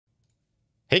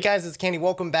Hey guys, it's Candy.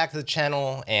 Welcome back to the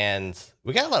channel, and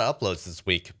we got a lot of uploads this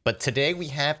week, but today we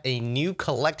have a new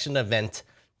collection event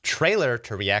trailer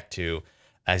to react to.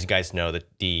 As you guys know,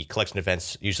 the collection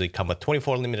events usually come with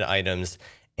 24 limited items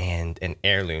and an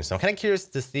heirloom. So I'm kind of curious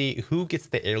to see who gets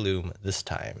the heirloom this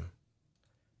time.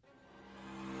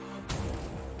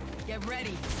 Get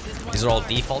ready. These are all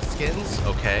default skins.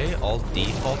 Okay, all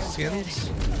default skins.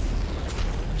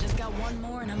 Just got one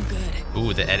more and I'm good.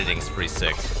 Ooh, the editing's pretty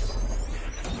sick.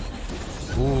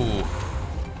 Ooh.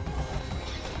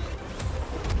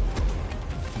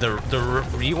 The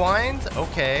rewind?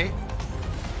 Okay.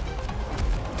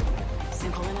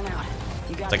 Simple in and out.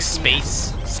 You got It's like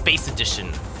space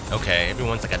edition. Okay,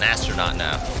 everyone's like an astronaut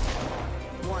now.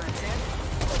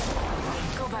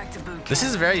 Go back to boot camp. This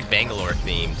is very Bangalore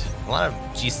themed. A lot of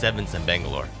G7s in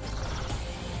Bangalore.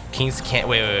 Kings can't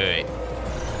wait.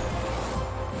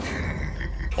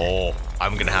 Oh,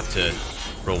 I'm gonna have to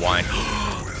rewind.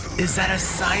 Is that a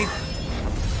scythe?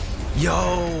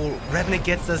 Yo, Revenant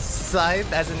gets a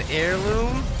scythe as an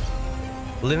heirloom?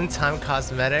 Limited time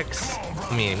cosmetics.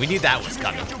 I mean, we knew that was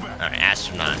coming. Alright,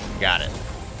 astronaut, got it.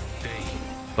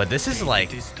 But this is like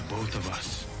this,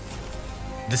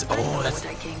 oh, that's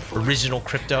original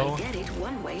crypto.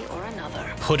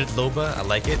 Hooded Loba, I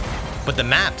like it. But the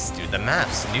maps, dude, the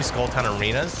maps. New Skull Town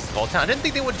arenas. Skull Town, I didn't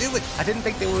think they would do it. I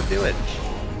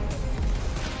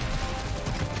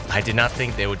did not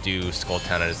think they would do Skull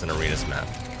Town as an arenas map.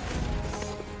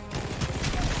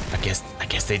 I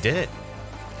guess they did it.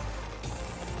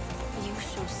 You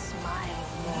should smile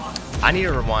more. I need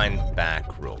to rewind back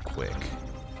real quick.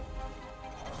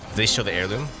 Did they show the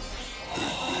heirloom?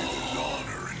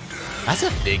 That's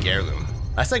a big heirloom.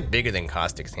 That's like bigger than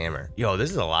Caustic's hammer. Yo,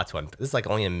 this is a lot to unpack. This is like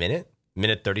only a minute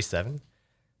 37.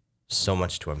 So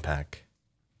much to unpack.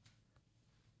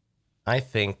 I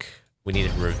think we need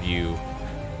to review.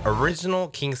 Original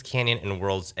Kings Canyon and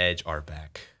World's Edge are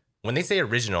back. When they say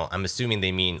original, I'm assuming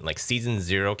they mean like Season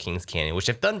 0 Kings Canyon, which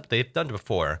they've done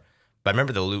before. But I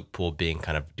remember the loot pool being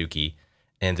kind of dookie.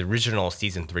 And the original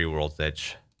Season 3 World's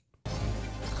Edge.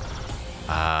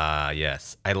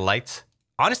 Yes.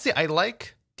 Honestly, I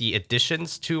like the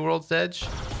additions to World's Edge.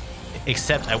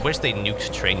 Except I wish they nuked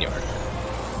Trainyard.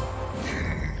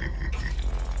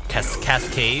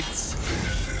 Cascades.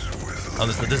 Oh,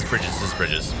 this is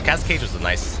Bridges. Cascade was a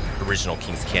nice original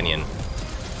Kings Canyon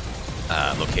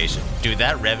location. Dude,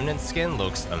 that Revenant skin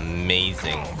looks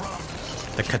amazing.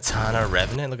 The Katana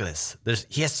Revenant, look at this.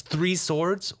 He has 3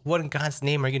 swords? What in God's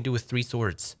name are you gonna do with 3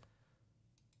 swords?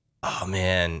 Oh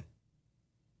man.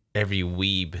 Every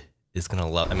weeb is gonna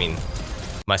love, I mean,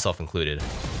 myself included.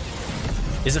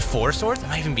 Is it 4 swords? It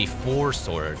might even be 4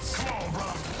 swords.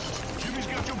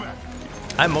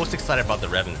 I'm most excited about the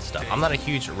Revenant stuff. I'm not a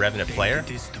huge Revenant player.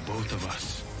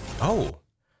 Oh.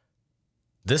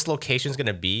 This location's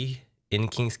gonna be in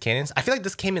Kings Canyon? I feel like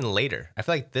this came in later. I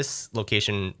feel like this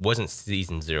location wasn't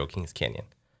Season 0 Kings Canyon.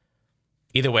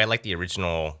 Either way, I like the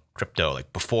original crypto,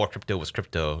 like before crypto was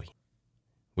crypto.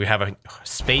 We have a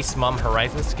Space Mom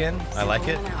Horizon skin. I like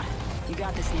it. You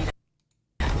got this, Nita.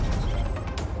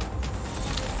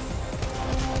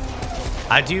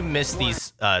 I do miss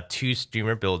these 2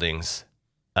 streamer buildings.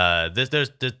 There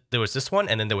was this one,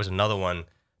 and then there was another one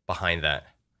behind that.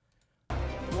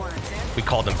 We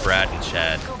called them Brad and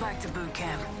Chad. Go back to boot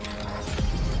camp.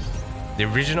 The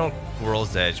original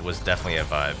World's Edge was definitely a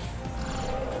vibe.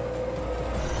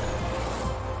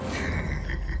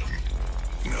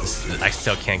 I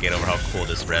still can't get over how cool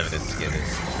this Revenant skin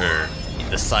is. Or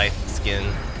the Scythe skin.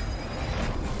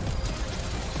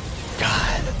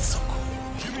 God, that's so cool.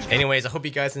 Anyways, I hope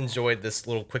you guys enjoyed this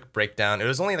little quick breakdown. It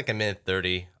was only like a minute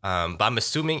 30, but I'm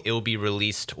assuming it will be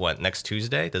released, what, next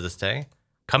Tuesday? Does it say?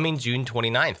 Coming June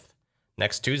 29th,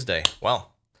 next Tuesday.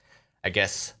 Well, I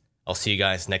guess I'll see you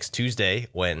guys next Tuesday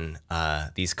when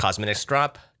these cosmetics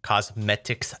drop,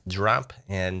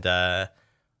 and I'll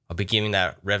be giving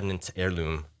that Revenant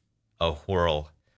heirloom a whirl.